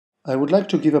I would like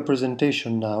to give a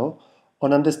presentation now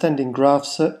on understanding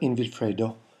graphs in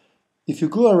Vilfredo. If you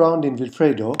go around in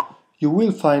Vilfredo, you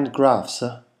will find graphs,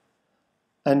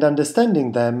 and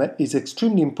understanding them is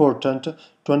extremely important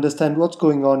to understand what's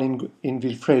going on in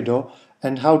Vilfredo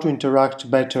and how to interact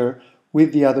better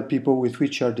with the other people with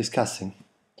which you are discussing.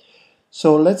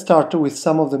 So let's start with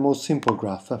some of the most simple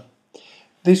graphs.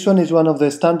 This one is one of the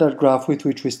standard graphs with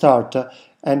which we start,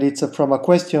 and it's from a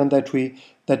question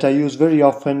that I use very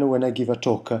often when I give a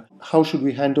talk. How should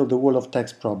we handle the wall of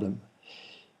text problem?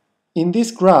 In this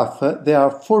graph, there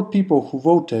are 4 people who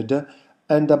voted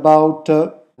and about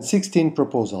 16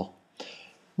 proposals.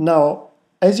 Now,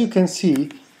 as you can see,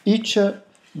 each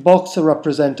box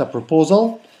represents a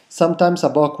proposal. Sometimes a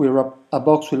box will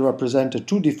represent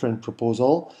 2 different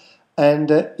proposals,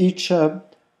 and each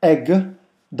egg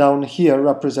down here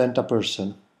represents a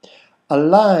person. A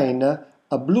line,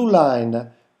 a blue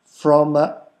line from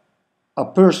a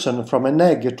person, from an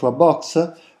egg to a box,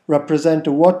 represent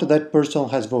what that person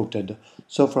has voted.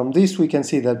 So from this we can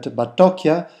see that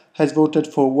Batocchia has voted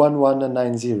for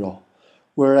 1190,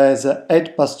 whereas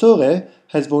Ed Pastore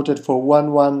has voted for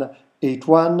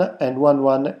 1181 and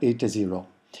 1180.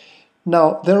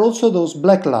 Now there are also those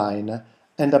black lines,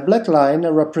 and a black line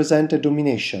represents a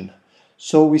domination.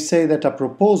 So we say that a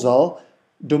proposal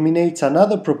dominates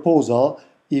another proposal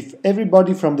if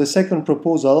everybody from the second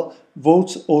proposal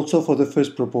votes also for the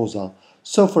first proposal.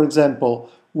 So for example,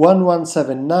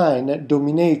 1179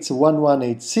 dominates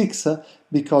 1186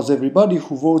 because everybody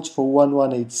who votes for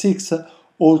 1186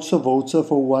 also votes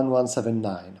for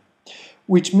 1179.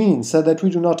 Which means that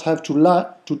we do not have to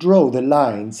draw the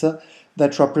lines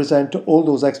that represent all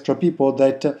those extra people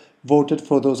that voted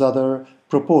for those other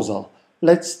proposals.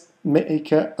 Let's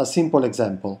make a simple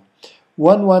example.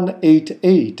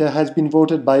 1188 has been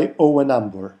voted by Owen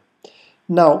Amber.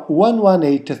 Now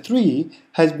 1183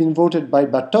 has been voted by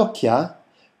Batocchia,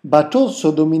 but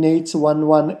also dominates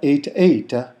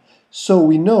 1188. So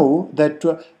we know that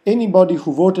anybody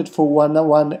who voted for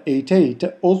 1188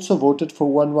 also voted for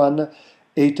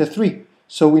 1183.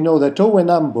 So we know that Owen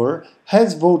Amber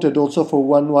has voted also for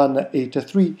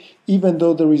 1183, even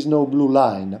though there is no blue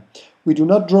line. We do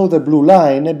not draw the blue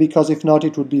line because if not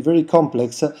it would be very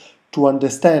complex to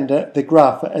understand the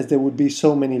graph, as there would be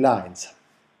so many lines.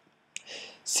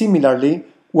 Similarly,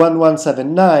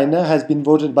 1179 has been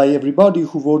voted by everybody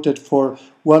who voted for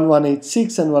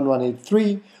 1186 and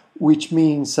 1183, which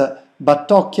means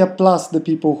Batocchia plus the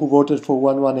people who voted for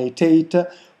 1188,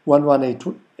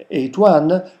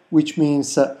 1181, which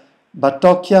means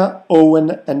Batocchia,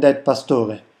 Owen and Ed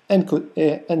Pastore,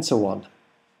 and so on.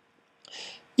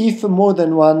 If more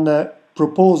than one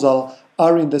proposal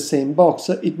are in the same box,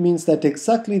 it means that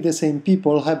exactly the same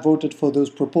people have voted for those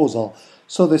proposals,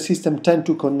 so the system tends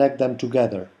to connect them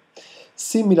together.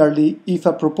 Similarly, if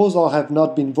a proposal have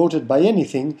not been voted by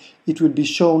anything, it will be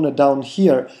shown down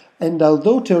here, and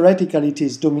although theoretically it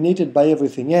is dominated by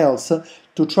everything else,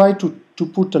 to try to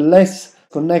put a less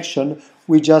connection,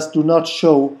 we just do not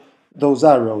show those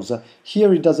arrows.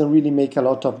 Here it doesn't really make a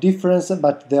lot of difference,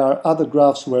 but there are other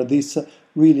graphs where this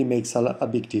really makes a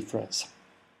big difference.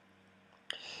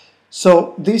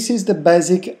 So this is the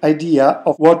basic idea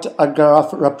of what a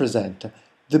graph represents.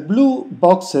 The blue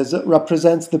boxes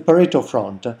represents the Pareto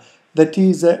front, that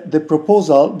is the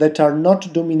proposal that are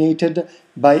not dominated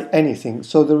by anything.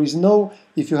 So there is no,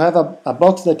 if you have a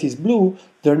box that is blue,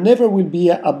 there never will be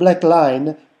a black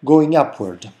line going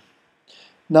upward.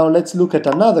 Now let's look at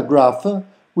another graph,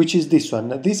 which is this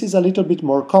one. This is a little bit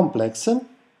more complex.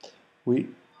 We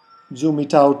zoom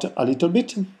it out a little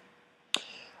bit.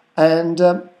 And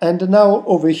now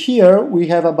over here we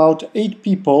have about 8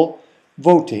 people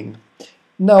voting.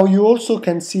 Now you also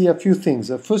can see a few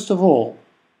things. First of all,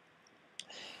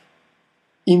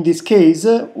 in this case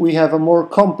we have a more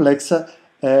complex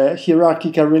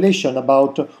hierarchical relation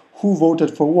about who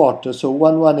voted for what. So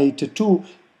 1182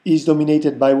 is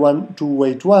dominated by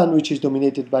 1281, which is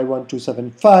dominated by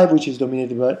 1275, which is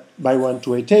dominated by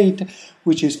 1288,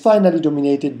 which is finally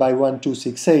dominated by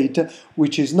 1268,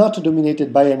 which is not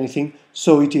dominated by anything,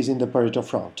 so it is in the Pareto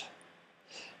front.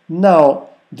 Now,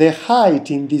 the height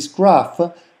in this graph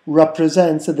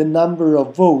represents the number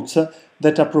of votes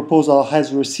that a proposal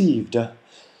has received.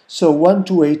 So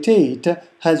 1288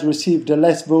 has received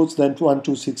less votes than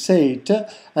 1268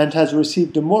 and has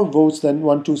received more votes than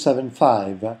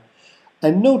 1275.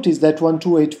 And notice that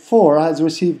 1284 has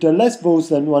received less votes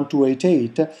than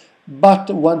 1288, but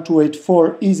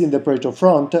 1284 is in the Pareto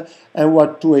front and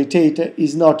 1288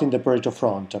 is not in the Pareto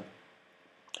front.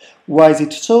 Why is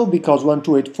it so? Because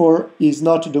 1284 is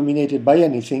not dominated by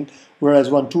anything, whereas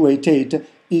 1288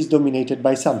 is dominated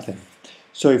by something.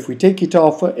 So if we take it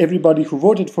off, everybody who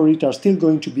voted for it are still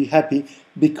going to be happy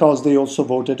because they also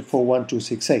voted for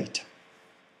 1268.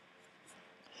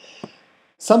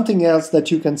 Something else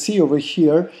that you can see over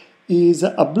here is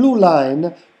a blue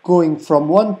line going from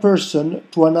one person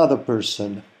to another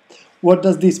person. What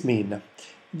does this mean?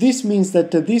 This means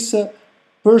that this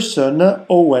person,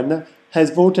 Owen, has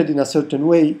voted in a certain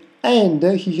way, and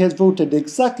he has voted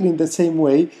exactly in the same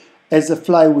way as a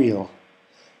flywheel.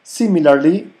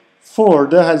 Similarly,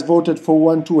 Ford has voted for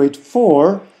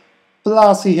 1284,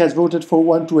 plus he has voted for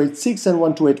 1286 and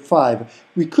 1285.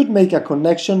 We could make a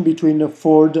connection between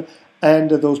Ford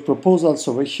and those proposals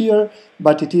over here,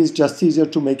 but it is just easier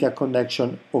to make a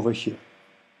connection over here.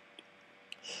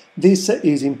 This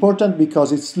is important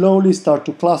because it slowly starts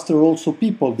to cluster also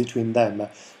people between them,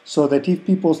 so that if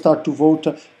people start to vote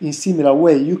in similar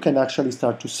way, you can actually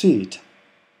start to see it.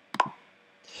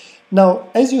 Now,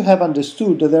 as you have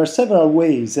understood, there are several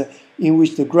ways in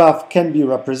which the graph can be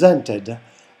represented,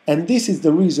 and this is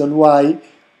the reason why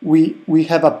we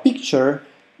have a picture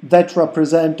that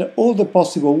represent all the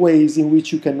possible ways in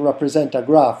which you can represent a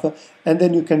graph, and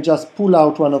then you can just pull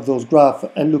out one of those graphs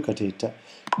and look at it.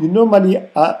 You normally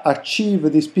achieve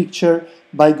this picture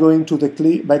by going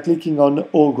to by clicking on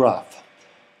All Graph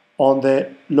on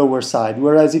the lower side,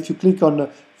 whereas if you click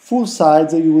on Full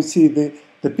Sides, you will see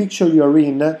the picture you are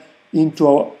in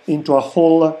into a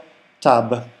whole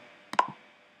tab.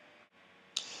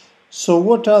 So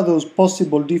what are those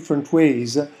possible different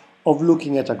ways of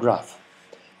looking at a graph?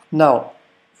 Now,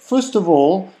 first of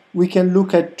all, we can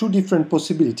look at two different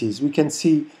possibilities. We can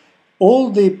see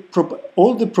all the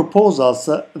proposals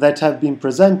that have been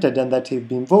presented and that have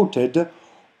been voted,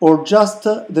 or just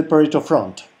the Pareto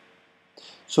front.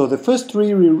 So the first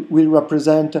three will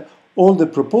represent all the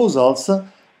proposals,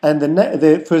 and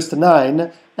the first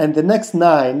 9, and the next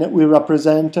 9 will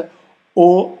represent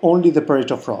only the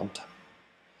Pareto front.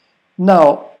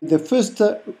 Now, the first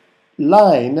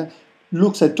line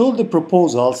looks at all the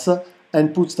proposals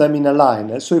and puts them in a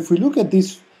line. So if we look at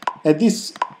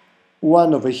this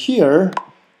one over here,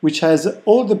 which has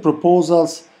all the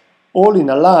proposals all in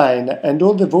a line and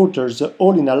all the voters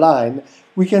all in a line,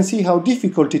 we can see how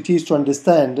difficult it is to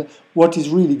understand what is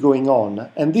really going on.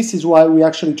 And this is why we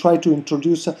actually try to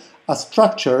introduce a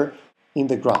structure in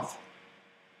the graph.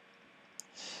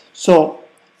 So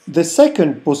the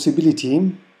second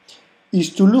possibility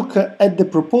is to look at the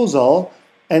proposal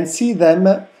and see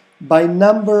them by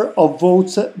number of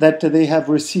votes that they have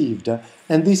received.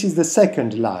 And this is the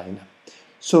second line.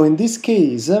 So in this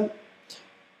case,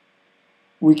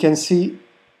 we can see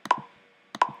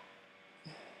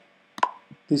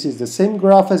this is the same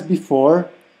graph as before,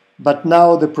 but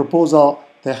now the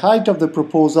height of the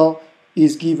proposal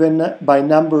is given by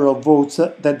number of votes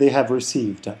that they have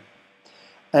received.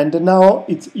 And now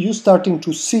you're starting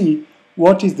to see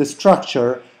what is the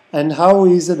structure and how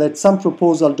is it that some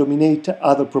proposals dominate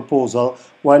other proposals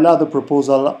while other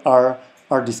proposals are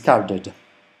discarded.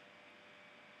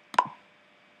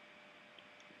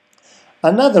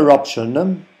 Another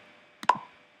option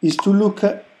is to look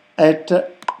at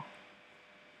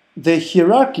the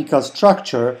hierarchical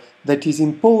structure that is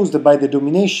imposed by the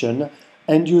domination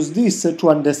and use this to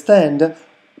understand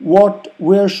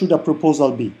where should a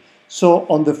proposal be. So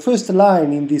on the first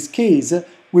line in this case,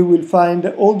 we will find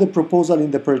all the proposals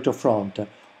in the Pareto front.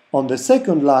 On the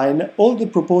second line, all the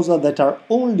proposals that are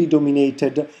only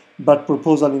dominated but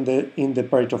proposals in the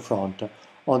Pareto front.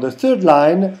 On the third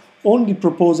line, only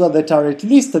proposals that are at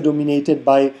least dominated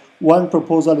by one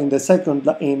proposal in the second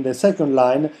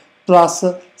line, plus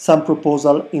some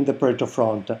proposal in the Pareto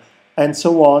front, and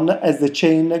so on as the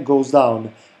chain goes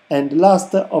down. And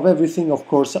last of everything, of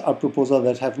course, are proposals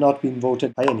that have not been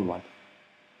voted by anyone.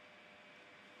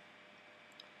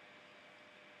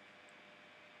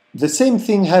 The same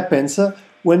thing happens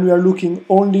when we are looking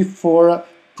only for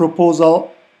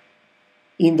proposal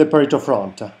in the Pareto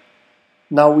front.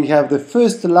 Now we have the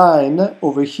first line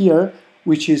over here,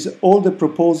 which is all the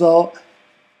proposal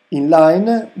in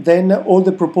line, then all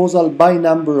the proposal by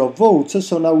number of votes.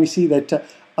 So now we see that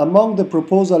among the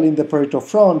proposal in the Pareto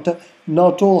front,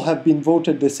 not all have been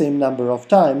voted the same number of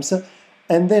times,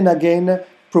 and then again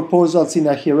proposals in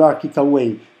a hierarchical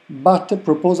way. But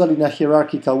proposal in a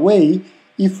hierarchical way,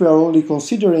 if we are only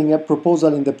considering a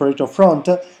proposal in the Pareto front,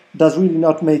 does really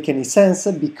not make any sense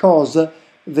because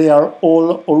they are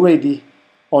all already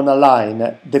on a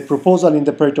line. The proposal in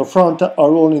the Pareto front are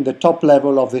all in the top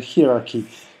level of the hierarchy.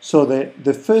 So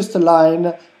the first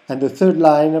line and the third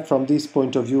line from this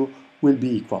point of view will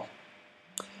be equal.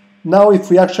 Now if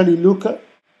we actually look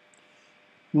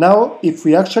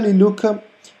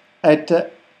at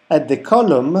the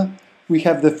column, we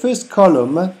have the first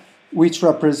column, which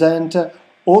represent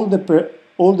all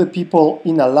the people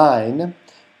in a line,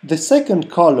 the second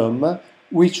column,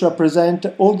 which represent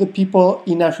all the people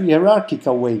in a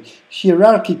hierarchical way.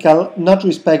 Hierarchical, not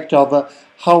respect of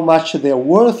how much they are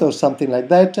worth or something like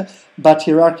that, but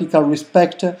hierarchical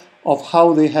respect of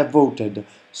how they have voted.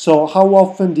 So how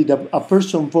often did a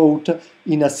person vote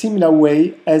in a similar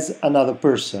way as another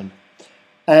person?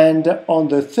 And on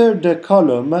the third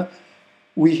column,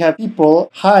 we have people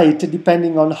height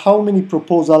depending on how many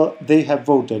proposals they have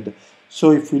voted.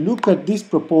 So if we look at this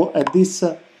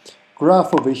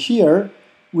graph over here,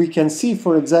 we can see,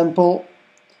 for example,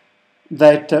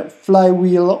 that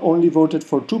Flywheel only voted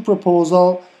for 2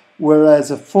 proposals,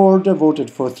 whereas Ford voted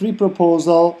for 3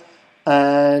 proposals,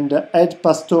 and Ed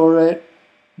Pastore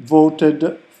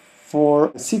voted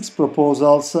for 6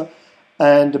 proposals,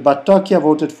 and Battochia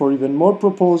voted for even more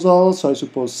proposals, so I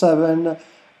suppose 7,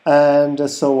 and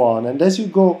so on. And as you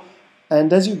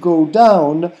go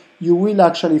down, you will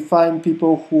actually find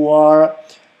people who are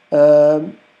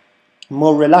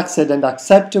more relaxed and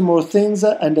accept more things,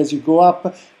 and as you go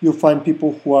up, you find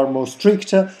people who are more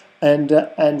strict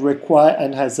and require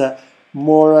and has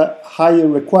more higher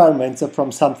requirements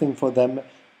from something for them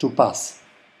to pass.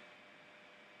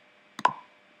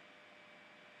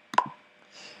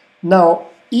 Now,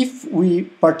 if we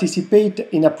participate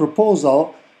in a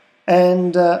proposal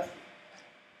and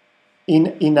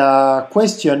in a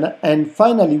question, and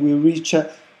finally we reach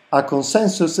a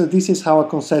consensus, this is how a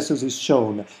consensus is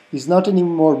shown. It's not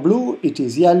anymore blue, it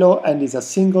is yellow, and is a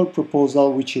single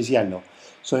proposal which is yellow.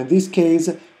 So in this case,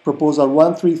 proposal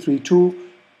 1332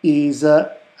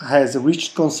 has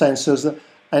reached consensus,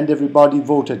 and everybody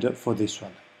voted for this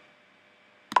one.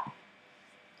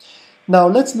 Now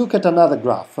let's look at another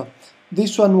graph.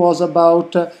 This one was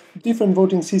about different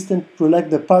voting systems to elect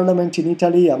the parliament in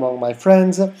Italy among my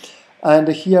friends, and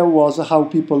here was how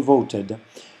people voted.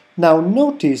 Now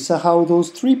notice how those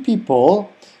 3 people,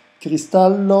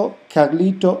 Cristallo,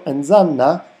 Carlito and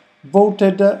Zanna,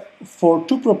 voted for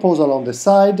 2 proposals on the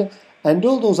side, and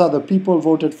all those other people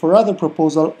voted for other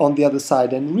proposals on the other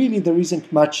side, and really there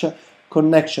isn't much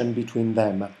connection between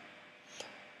them.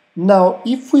 Now,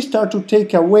 if we start to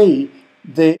take away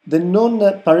the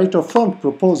non-Pareto front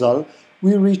proposal,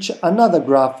 we reach another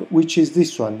graph, which is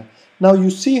this one. Now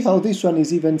you see how this one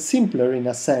is even simpler in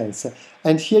a sense,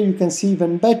 and here you can see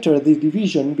even better the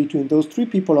division between those 3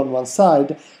 people on one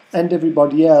side and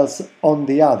everybody else on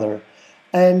the other.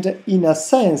 And in a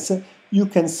sense, you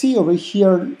can see over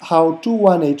here how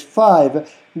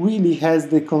 2185 really has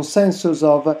the consensus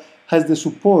has the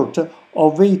support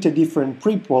of 8 different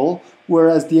people,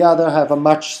 whereas the other have a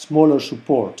much smaller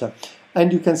support.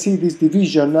 And you can see this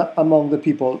division among the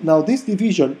people. Now this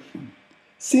division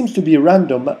seems to be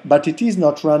random, but it is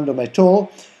not random at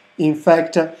all. In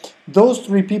fact, those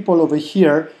 3 people over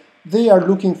here, they are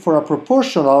looking for a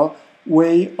proportional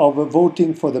way of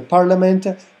voting for the parliament,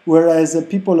 whereas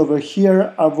people over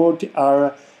here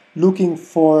are looking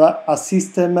for a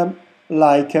system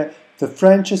like the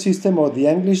French system or the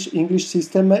English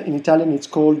system. In Italian it's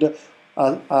called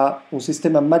un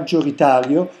sistema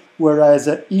maggioritario, whereas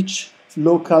each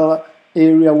local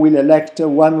area will elect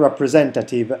 1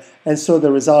 representative, and so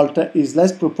the result is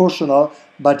less proportional,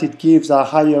 but it gives a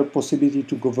higher possibility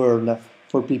to govern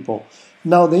for people.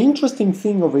 Now the interesting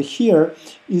thing over here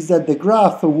is that the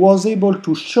graph was able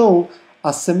to show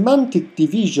a semantic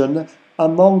division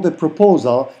among the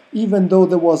proposal, even though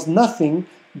there was nothing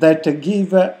that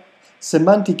gave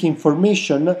semantic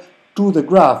information to the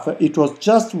graph. It was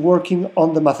just working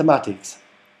on the mathematics.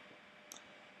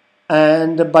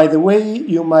 And by the way,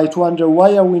 you might wonder,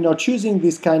 why are we not using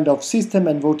this kind of system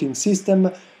and voting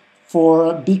system for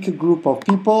a big group of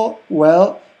people?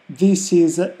 Well, this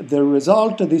is the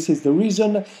result, this is the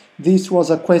reason. This was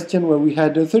a question where we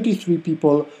had 33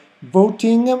 people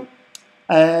voting,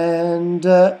 and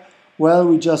well,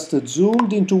 we just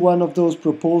zoomed into one of those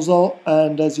proposals,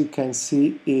 and as you can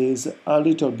see, is a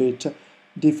little bit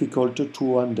difficult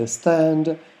to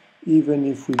understand, even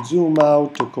if we zoom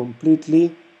out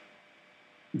completely.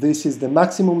 This is the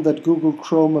maximum that Google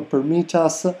Chrome permits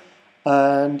us,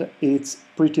 and it's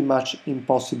pretty much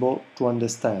impossible to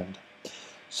understand.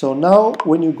 So now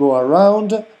when you go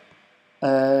around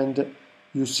and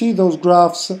you see those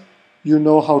graphs, you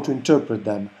know how to interpret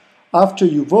them. After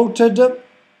you voted,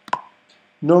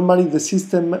 normally the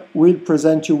system will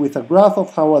present you with a graph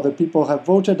of how other people have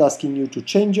voted, asking you to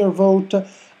change your vote,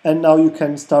 and now you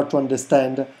can start to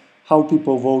understand how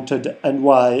people voted and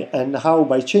why, and how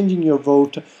by changing your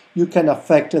vote you can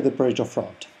affect the Pareto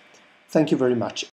front. Thank you very much.